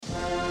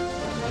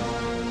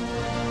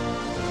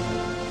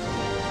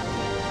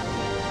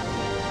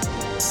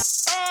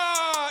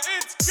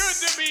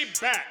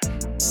that?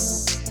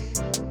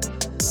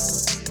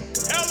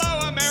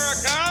 Hello,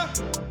 America!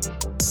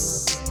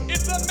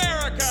 It's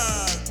America,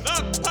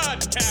 the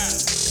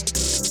podcast!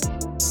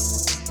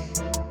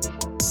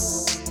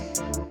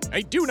 I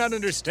do not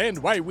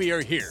understand why we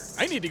are here.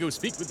 I need to go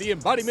speak with the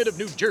embodiment of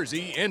New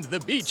Jersey, and the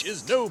beach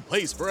is no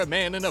place for a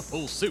man in a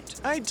full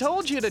suit. I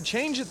told you to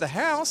change at the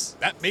house.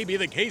 That may be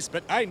the case,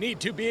 but I need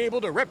to be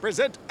able to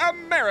represent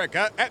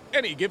America at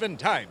any given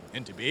time.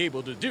 And to be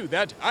able to do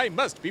that, I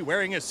must be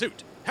wearing a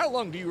suit. How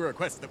long do you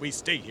request that we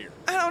stay here?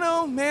 I don't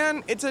know,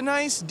 man. It's a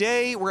nice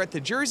day. We're at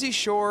the Jersey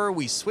Shore.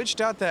 We switched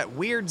out that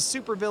weird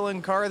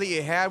supervillain car that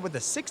you had with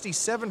a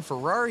 67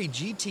 Ferrari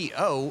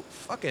GTO.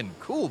 Fucking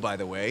cool, by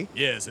the way.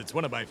 Yes, it's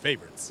one of my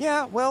favorites.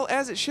 Yeah, well,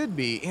 as it should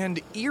be. And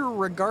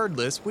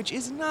irregardless, which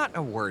is not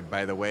a word,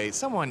 by the way.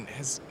 Someone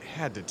has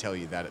had to tell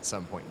you that at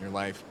some point in your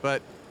life,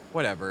 but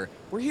whatever.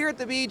 We're here at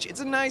the beach. It's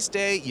a nice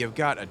day. You've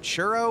got a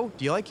churro.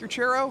 Do you like your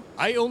churro?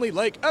 I only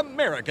like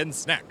American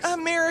snacks.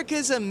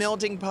 America's a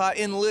melting pot,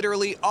 and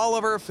literally all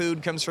of our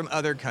food comes from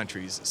other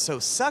countries. So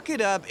suck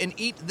it up and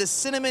eat the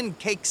cinnamon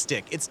cake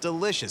stick. It's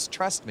delicious,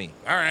 trust me.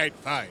 All right,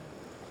 fine.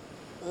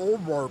 Oh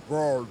my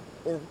God.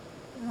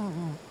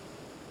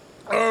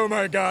 Oh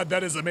my God,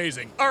 that is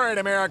amazing. All right,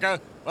 America.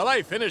 While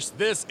I finish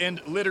this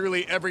and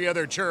literally every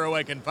other churro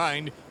I can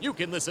find, you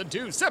can listen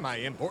to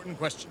semi-important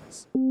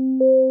questions.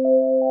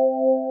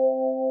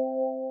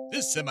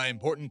 This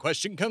semi-important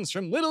question comes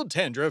from Little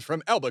Tandra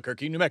from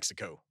Albuquerque, New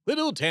Mexico.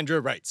 Little Tandra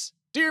writes,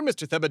 Dear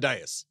Mr.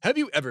 Thebadias, have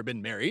you ever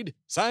been married?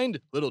 Signed,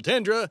 Little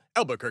Tandra,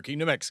 Albuquerque,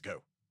 New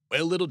Mexico.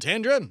 Well, Little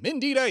Tandra,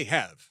 indeed I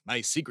have.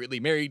 I secretly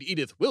married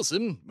Edith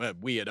Wilson.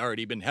 We had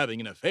already been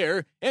having an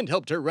affair and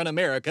helped her run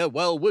America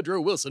while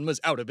Woodrow Wilson was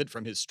out of it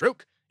from his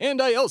stroke.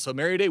 And I also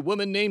married a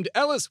woman named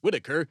Alice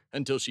Whitaker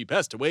until she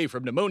passed away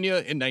from pneumonia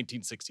in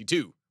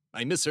 1962.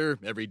 I miss her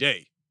every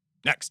day.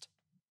 Next.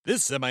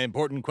 This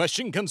semi-important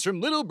question comes from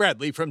Little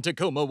Bradley from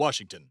Tacoma,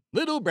 Washington.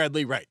 Little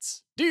Bradley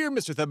writes, Dear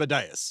Mr.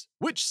 Thebadias,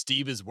 which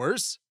Steve is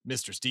worse,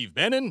 Mr. Steve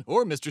Bannon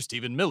or Mr.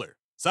 Stephen Miller?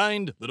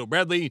 Signed, Little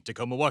Bradley,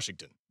 Tacoma,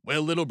 Washington.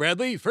 Well, Little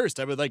Bradley, first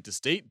I would like to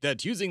state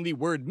that using the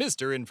word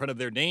Mr. in front of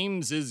their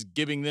names is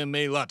giving them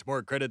a lot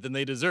more credit than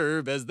they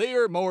deserve, as they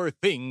are more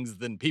things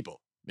than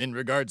people. In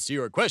regards to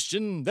your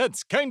question,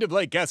 that's kind of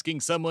like asking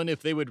someone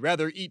if they would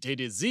rather eat a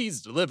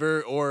diseased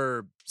liver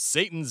or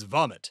Satan's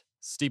vomit.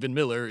 Stephen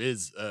Miller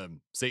is,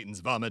 Satan's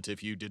vomit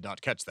if you did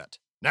not catch that.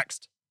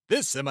 Next.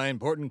 This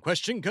semi-important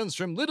question comes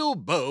from Little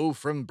Bo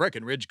from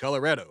Breckenridge,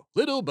 Colorado.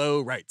 Little Bo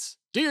writes,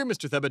 Dear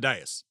Mr.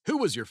 Thebadias, who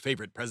was your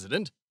favorite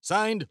president?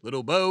 Signed,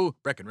 Little Bo,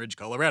 Breckenridge,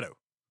 Colorado.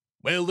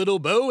 Well, Little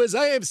Bo, as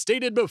I have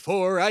stated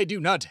before, I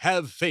do not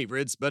have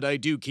favorites, but I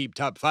do keep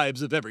top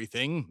fives of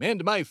everything,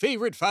 and my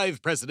favorite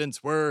 5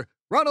 presidents were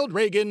Ronald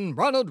Reagan,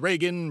 Ronald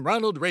Reagan,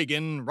 Ronald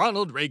Reagan,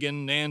 Ronald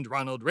Reagan, and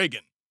Ronald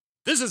Reagan.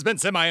 This has been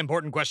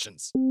Semi-Important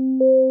Questions.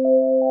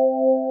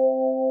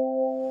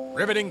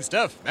 Riveting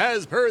stuff,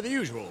 as per the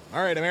usual.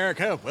 All right,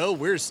 America, well,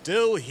 we're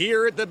still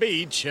here at the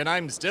beach, and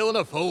I'm still in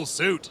a full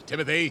suit,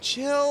 Timothy.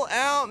 Chill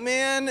out,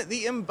 man.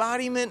 The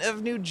embodiment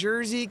of New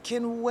Jersey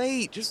can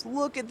wait. Just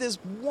look at this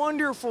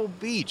wonderful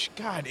beach.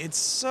 God, it's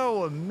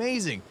so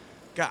amazing.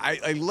 God,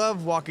 I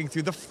love walking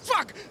through the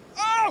fuck.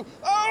 Oh,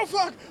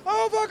 fuck.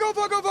 Oh, fuck, oh,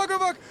 fuck, oh, fuck, oh,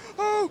 fuck.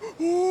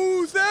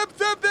 Oh, Zeb,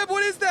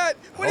 what is that?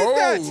 What is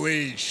that?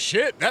 Holy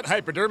shit, that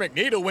hypodermic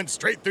needle went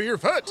straight through your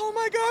foot. Oh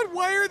my God,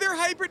 why are there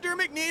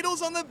hypodermic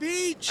needles on the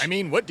beach? I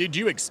mean, what did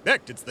you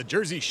expect? It's the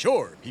Jersey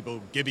Shore.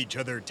 People give each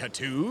other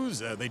tattoos,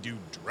 they do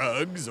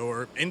drugs,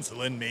 or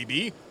insulin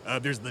maybe.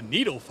 There's the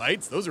needle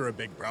fights, those are a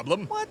big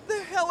problem. What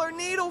the hell are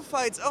needle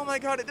fights? Oh my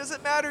God, it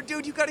doesn't matter.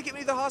 Dude, you gotta get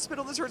me to the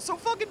hospital. This hurts so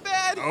fucking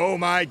bad. Oh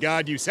my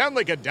God, you sound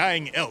like a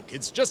dying elk.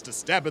 It's just a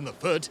stab in the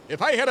foot.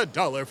 If I had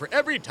 $1 for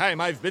every time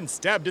I've been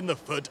stabbed in the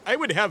foot, I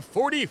would have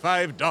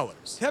 $45.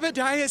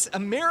 Thebadias,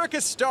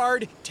 America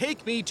starred.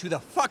 Take me to the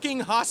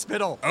fucking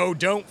hospital. Oh,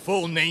 don't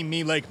full name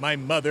me like my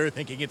mother,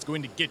 thinking it's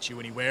going to get you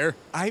anywhere.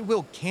 I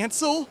will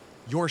cancel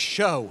your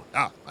show.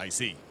 Ah, I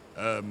see.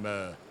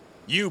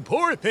 You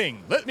poor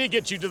thing. Let me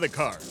get you to the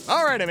car.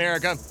 All right,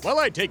 America. While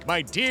I take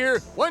my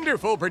dear,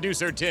 wonderful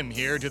producer Tim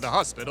here to the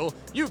hospital,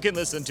 you can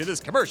listen to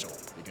this commercial,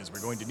 because we're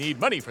going to need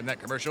money from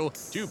that commercial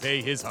to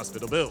pay his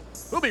hospital bill.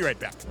 We'll be right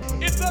back.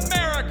 It's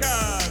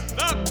America,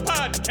 the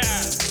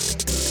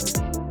podcast!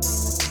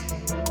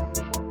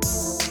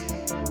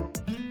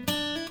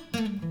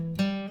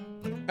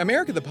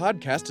 America the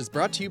Podcast is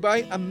brought to you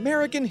by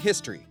American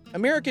History.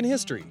 American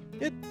History.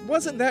 It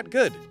wasn't that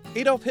good.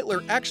 Adolf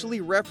Hitler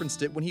actually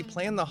referenced it when he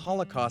planned the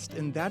Holocaust,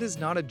 and that is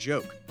not a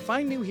joke.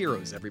 Find new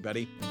heroes,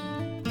 everybody.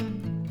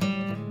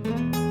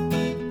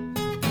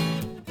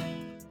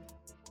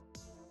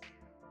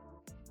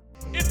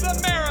 It's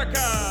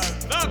America,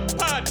 the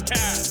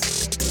podcast!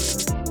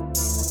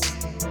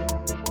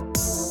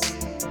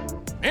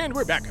 And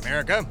we're back,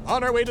 America,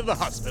 on our way to the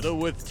hospital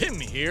with Tim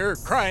here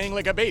crying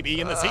like a baby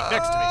in the seat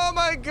next to me. Oh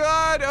my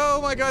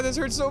god, this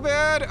hurts so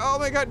bad. Oh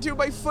my god, dude,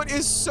 my foot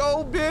is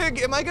so big.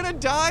 Am I gonna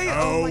die?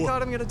 Oh my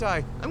god, I'm gonna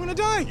die. I'm gonna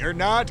die. You're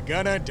not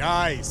gonna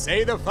die.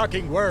 Say the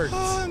fucking words.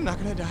 Oh, I'm not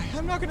gonna die.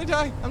 I'm not gonna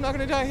die. I'm not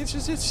gonna die. It's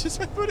just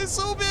my foot is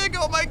so big.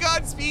 Oh my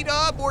god, speed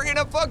up. We're in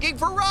a fucking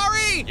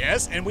Ferrari.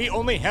 Yes, and we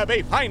only have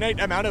a finite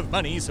amount of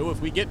money, so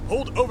if we get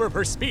pulled over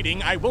for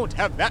speeding, I won't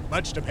have that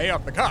much to pay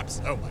off the cops.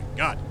 Oh my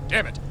god,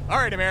 damn it. All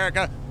right,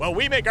 America, while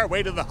we make our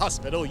way to the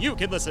hospital, you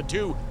can listen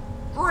to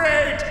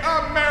Great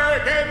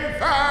American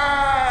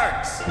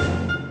Facts!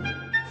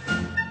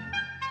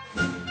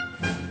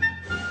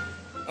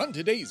 On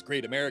today's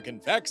Great American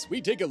Facts,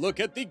 we take a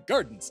look at the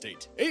Garden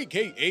State,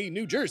 aka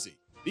New Jersey.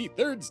 The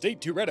third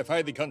state to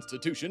ratify the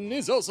Constitution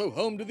is also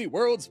home to the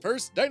world's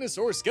first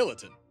dinosaur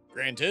skeleton.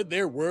 Granted,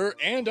 there were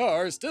and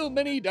are still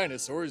many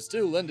dinosaurs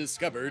still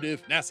undiscovered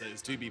if NASA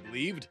is to be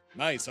believed.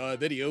 I saw a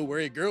video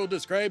where a girl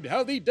described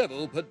how the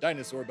devil put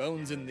dinosaur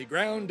bones in the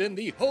ground and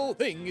the whole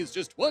thing is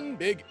just one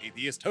big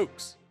atheist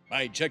hoax.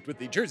 I checked with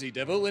the Jersey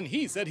Devil and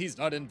he said he's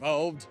not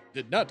involved.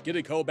 Did not get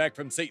a call back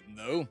from Satan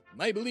though.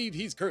 I believe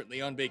he's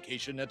currently on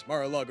vacation at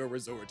Mar-a-Lago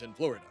Resort in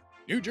Florida.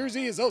 New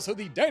Jersey is also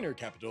the diner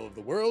capital of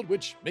the world,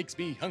 which makes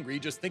me hungry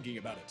just thinking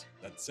about it.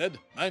 That said,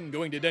 I'm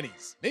going to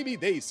Denny's. Maybe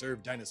they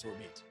serve dinosaur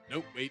meat.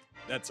 Nope, wait,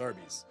 that's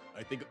Arby's.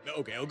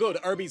 Okay, I'll go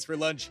to Arby's for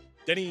lunch,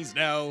 Denny's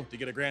now to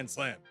get a grand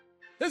slam.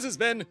 This has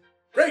been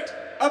Great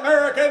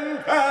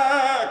American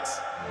Facts!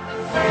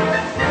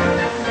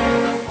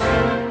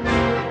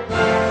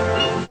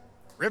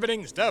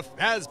 Riveting stuff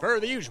as per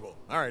the usual.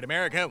 All right,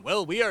 America,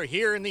 well, we are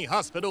here in the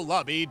hospital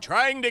lobby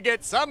trying to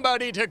get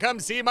somebody to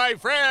come see my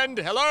friend.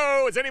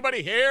 Hello, is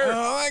anybody here?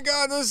 Oh my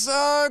god, this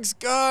sucks.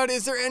 God,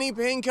 is there any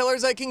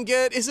painkillers I can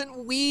get?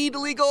 Isn't weed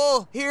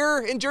legal here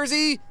in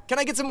Jersey? Can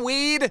I get some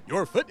weed?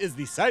 Your foot is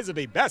the size of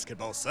a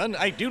basketball, son.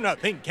 I do not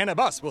think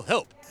cannabis will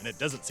help, and it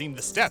doesn't seem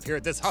the staff here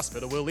at this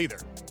hospital will either.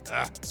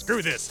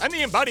 Screw this. I'm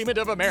the embodiment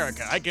of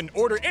America. I can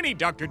order any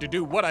doctor to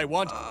do what I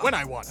want, when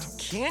I want.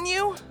 Can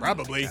you?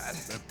 Probably.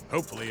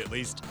 Hopefully, at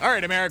least. All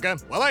right, America.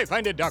 While I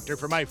find a doctor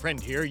for my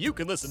friend here, you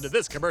can listen to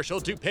this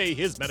commercial to pay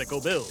his medical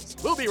bills.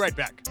 We'll be right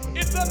back.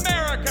 It's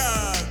America,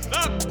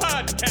 the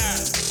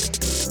podcast.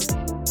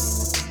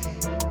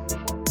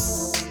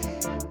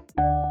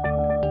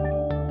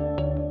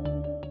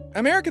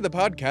 America the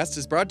Podcast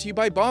is brought to you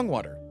by Bong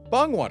Water.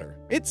 Bong Water.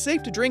 It's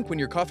safe to drink when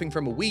you're coughing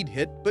from a weed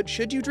hit, but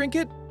should you drink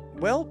it?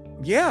 Well,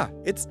 yeah,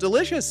 it's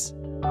delicious.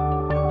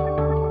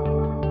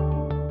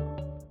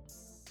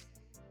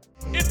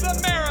 It's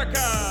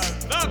America,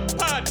 the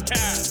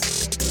podcast.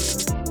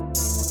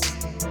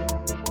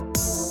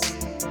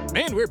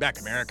 And we're back,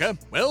 America.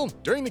 Well,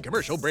 during the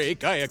commercial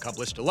break, I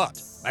accomplished a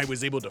lot. I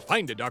was able to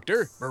find a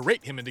doctor,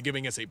 berate him into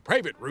giving us a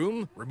private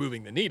room,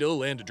 removing the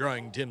needle and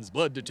drawing Tim's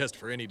blood to test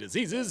for any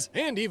diseases,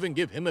 and even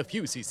give him a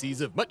few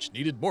cc's of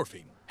much-needed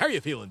morphine. How you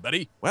feeling,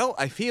 buddy? Well,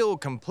 I feel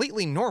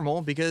completely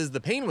normal because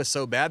the pain was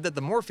so bad that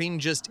the morphine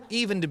just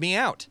evened me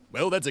out.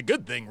 Well, that's a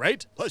good thing,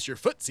 right? Plus, your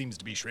foot seems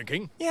to be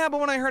shrinking. Yeah, but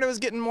when I heard I was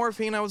getting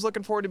morphine, I was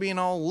looking forward to being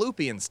all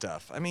loopy and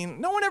stuff. I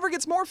mean, no one ever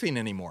gets morphine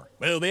anymore.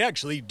 Well, they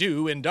actually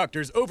do, and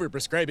doctors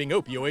overprescribing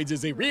opioids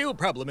is a real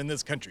problem in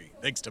this country,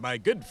 thanks to my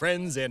good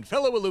friends and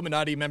fellow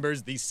Illuminati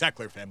members, the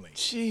Sackler family.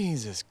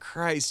 Jesus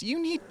Christ, you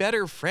need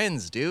better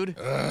friends, dude.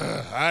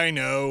 I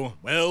know.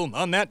 Well,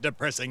 on that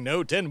depressing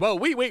note, and while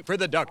we wait for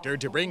the doctor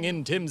to bring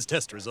in Tim's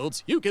test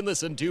results, you can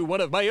listen to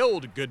one of my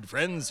old good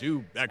friends,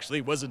 who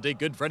actually wasn't a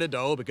good friend at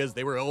all because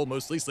they were all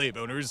mostly slave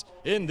owners,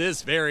 in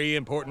this very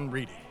important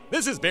reading.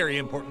 This is Very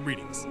Important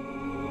Readings.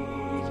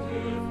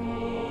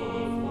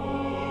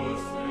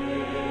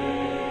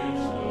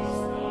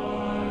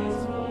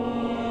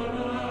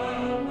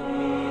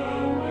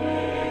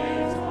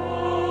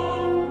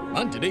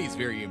 On today's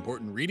Very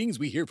Important Readings,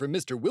 we hear from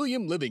Mr.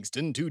 William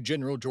Livingston to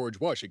General George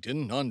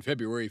Washington on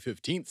February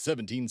 15th,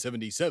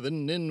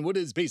 1777, in what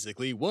is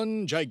basically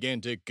one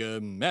gigantic,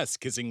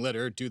 ass-kissing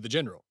letter to the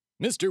general.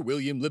 Mr.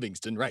 William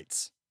Livingston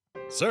writes,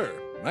 Sir,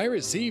 I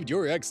received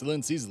Your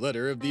Excellency's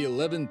letter of the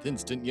 11th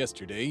instant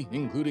yesterday,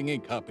 including a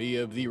copy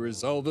of the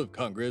Resolve of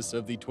Congress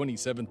of the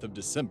 27th of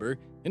December,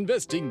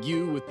 investing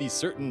you with the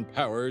certain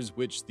powers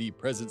which the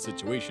present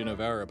situation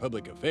of our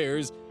public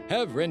affairs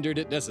have rendered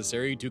it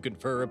necessary to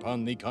confer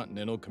upon the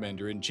Continental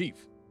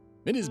Commander-in-Chief.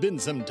 It has been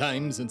some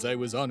time since I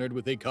was honored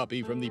with a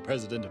copy from the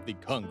President of the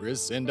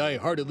Congress, and I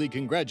heartily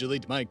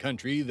congratulate my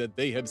country that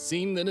they have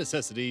seen the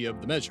necessity of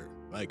the measure.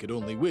 I could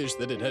only wish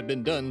that it had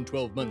been done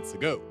 12 months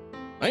ago.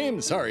 I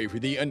am sorry for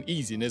the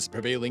uneasiness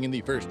prevailing in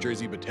the 1st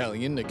Jersey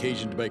Battalion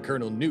occasioned by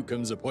Colonel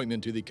Newcomb's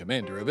appointment to the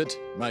commander of it.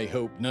 I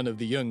hope none of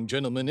the young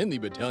gentlemen in the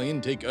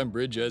battalion take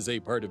umbrage as a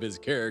part of his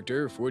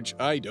character, for which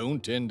I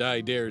don't, and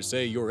I dare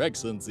say Your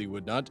Excellency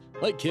would not,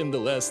 like him the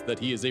less that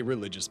he is a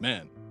religious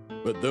man.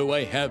 But though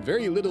I have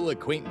very little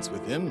acquaintance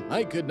with him,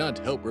 I could not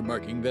help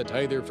remarking that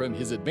either from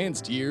his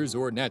advanced years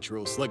or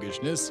natural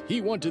sluggishness,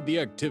 he wanted the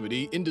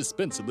activity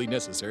indispensably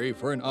necessary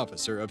for an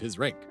officer of his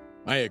rank.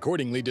 I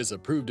accordingly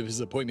disapproved of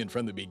his appointment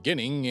from the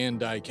beginning,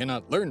 and I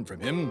cannot learn from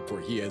him, for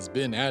he has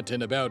been at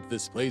and about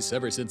this place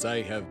ever since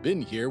I have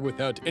been here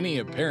without any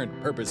apparent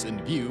purpose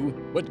in view,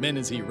 what men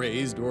has he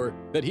raised, or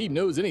that he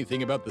knows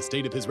anything about the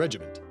state of his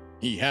regiment.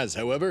 He has,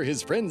 however,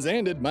 his friends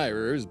and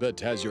admirers,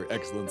 but as your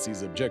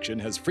excellency's objection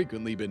has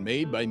frequently been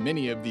made by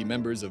many of the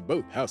members of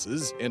both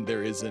houses, and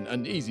there is an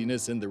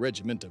uneasiness in the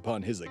regiment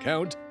upon his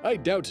account, I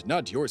doubt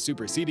not your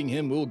superseding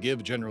him will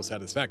give general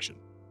satisfaction.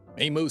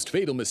 A most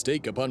fatal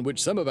mistake upon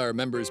which some of our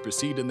members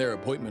proceed in their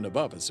appointment of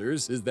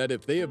officers is that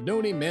if they have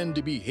known a man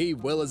to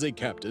behave well as a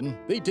captain,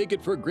 they take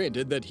it for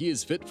granted that he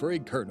is fit for a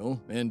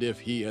colonel, and if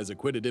he has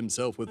acquitted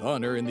himself with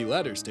honor in the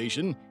latter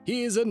station,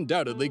 he is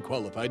undoubtedly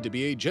qualified to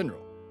be a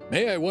general.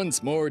 May I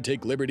once more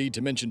take liberty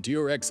to mention to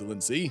your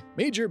excellency,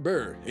 Major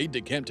Burr,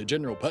 aide-de-camp to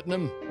General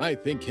Putnam. I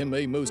think him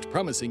a most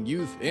promising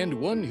youth and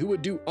one who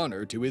would do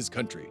honor to his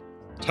country.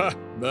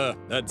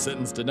 That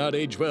sentence did not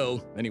age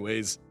well,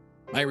 anyways.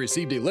 I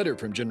received a letter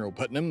from General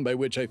Putnam by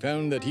which I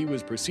found that he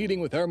was proceeding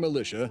with our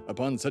militia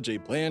upon such a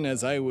plan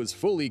as I was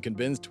fully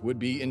convinced would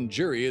be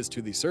injurious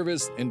to the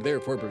service and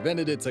therefore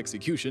prevented its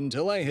execution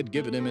till I had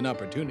given him an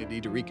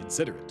opportunity to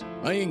reconsider it.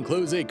 I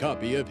enclose a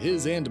copy of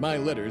his and my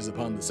letters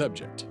upon the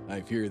subject.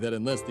 I fear that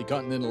unless the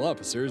Continental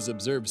officers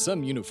observe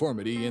some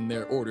uniformity in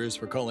their orders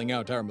for calling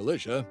out our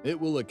militia, it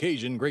will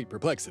occasion great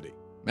perplexity.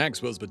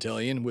 Maxwell's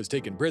battalion was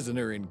taken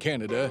prisoner in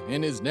Canada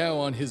and is now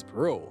on his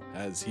parole.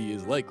 As he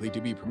is likely to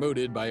be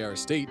promoted by our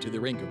state to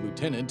the rank of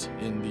lieutenant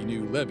in the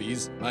new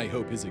levies, I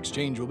hope his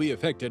exchange will be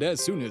effected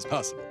as soon as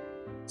possible.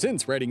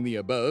 Since writing the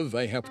above,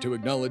 I have to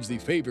acknowledge the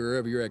favor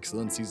of your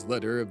excellency's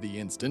letter of the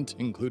instant,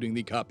 including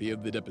the copy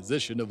of the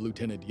deposition of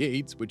Lieutenant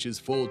Yates, which is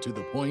full to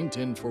the point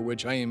and for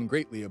which I am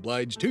greatly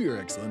obliged to your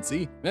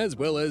excellency, as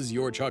well as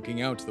your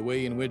chalking out the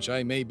way in which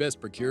I may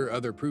best procure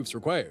other proofs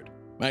required.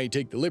 I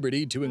take the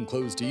liberty to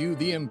enclose to you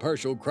the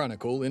impartial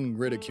chronicle in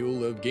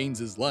ridicule of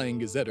Gaines's Lying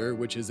Gazetter,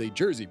 which is a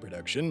Jersey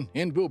production,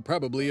 and will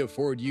probably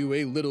afford you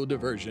a little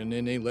diversion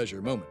in a leisure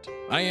moment.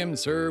 I am,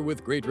 sir,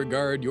 with great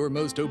regard, your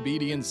most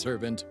obedient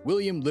servant,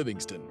 William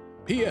Livingston.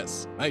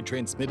 P.S. I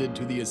transmitted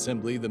to the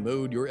Assembly the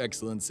mode your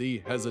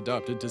excellency has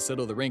adopted to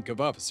settle the rank of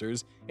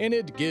officers, and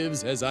it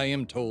gives, as I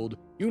am told,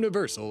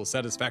 universal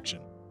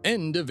satisfaction.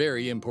 End of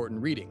very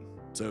important reading.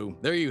 So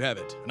there you have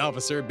it, an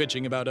officer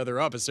bitching about other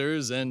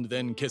officers and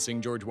then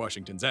kissing George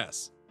Washington's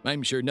ass.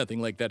 I'm sure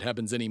nothing like that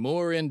happens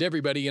anymore, and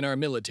everybody in our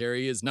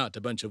military is not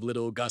a bunch of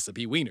little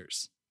gossipy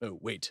wieners. Oh,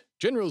 wait.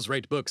 Generals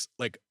write books,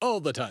 like, all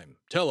the time.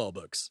 Tell-all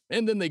books.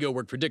 And then they go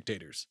work for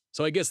dictators.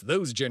 So I guess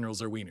those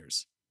generals are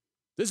wieners.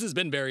 This has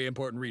been Very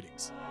Important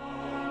Readings.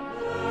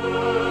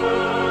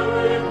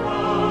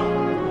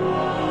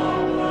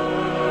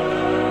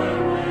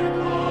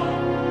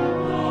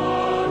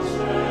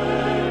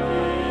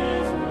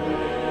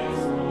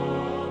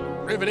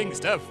 Riveting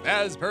stuff,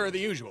 as per the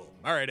usual.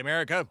 All right,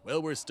 America.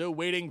 Well, we're still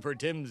waiting for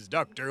Tim's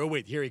doctor. Oh,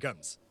 wait, here he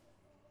comes.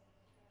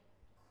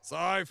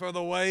 Sorry for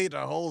the wait.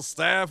 Our whole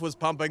staff was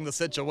pumping the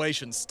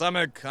situation's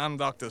stomach. I'm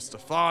Dr.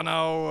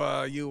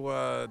 Stefano. You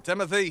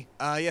Timothy?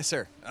 Yes,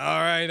 sir. All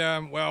right,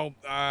 well,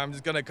 I'm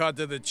just gonna cut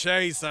to the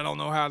chase. I don't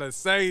know how to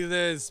say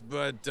this,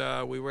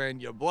 but we ran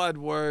your blood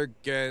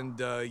work, and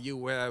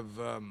you have,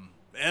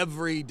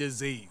 every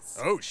disease.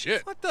 Oh,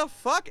 shit. What the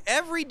fuck?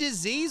 Every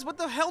disease? What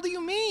the hell do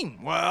you mean?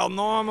 Well,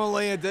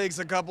 normally it takes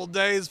a couple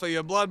days for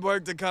your blood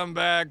work to come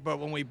back, but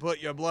when we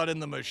put your blood in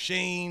the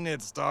machine,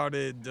 it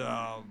started,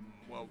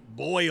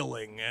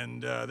 boiling,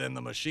 and then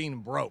the machine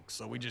broke,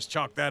 so we just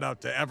chalked that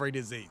out to every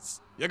disease.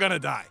 You're gonna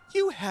die.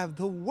 You have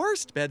the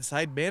worst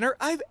bedside manner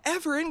I've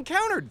ever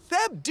encountered.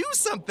 Theb, do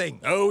something!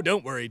 Oh,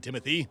 don't worry,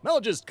 Timothy.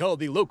 I'll just call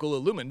the local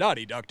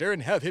Illuminati doctor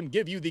and have him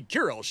give you the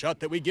cure-all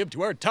shot that we give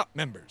to our top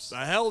members.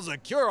 The hell's a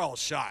cure-all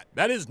shot?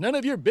 That is none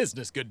of your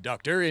business, good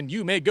doctor, and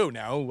you may go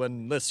now,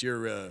 unless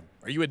you're,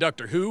 are you a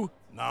Doctor Who?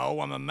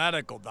 No, I'm a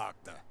medical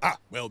doctor. Ah,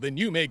 well then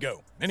you may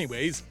go.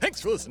 Anyways,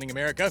 thanks for listening,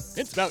 America.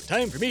 It's about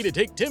time for me to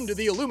take Tim to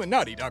the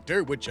Illuminati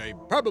doctor, which I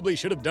probably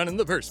should have done in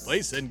the first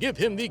place, and give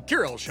him the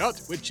cure-all shot,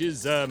 which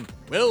is,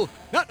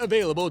 not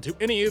available to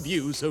any of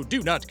you, so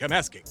do not come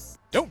asking.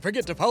 Don't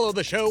forget to follow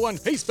the show on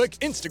Facebook,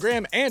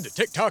 Instagram, and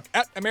TikTok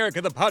at America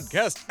the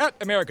Podcast, at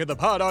America the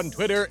Pod on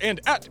Twitter,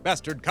 and at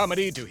Bastard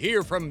Comedy to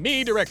hear from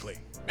me directly.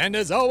 And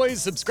as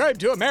always, subscribe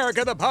to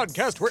America the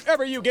Podcast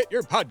wherever you get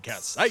your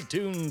podcasts,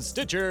 iTunes,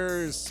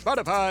 Stitcher,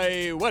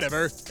 Spotify,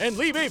 whatever, and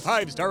leave a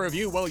 5-star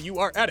review while you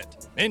are at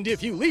it. And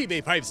if you leave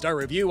a 5-star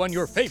review on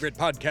your favorite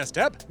podcast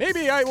app,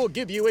 maybe I will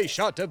give you a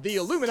shot of the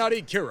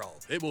Illuminati Cure-All.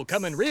 It will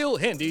come in real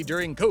handy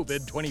during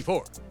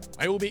COVID-24.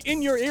 I will be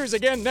in your ears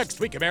again next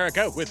week,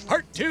 America, with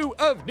Part 2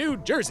 of New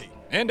Jersey.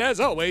 And as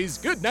always,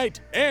 good night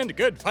and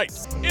good fight.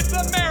 It's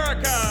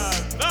America,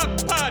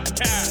 the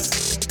podcast.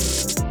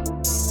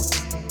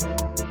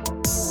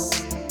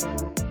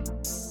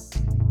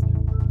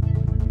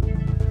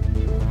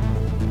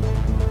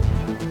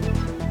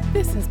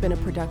 This has been a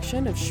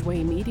production of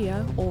Shway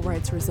Media, all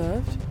rights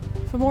reserved.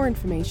 For more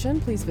information,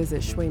 please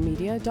visit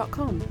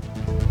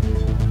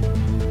shwaymedia.com.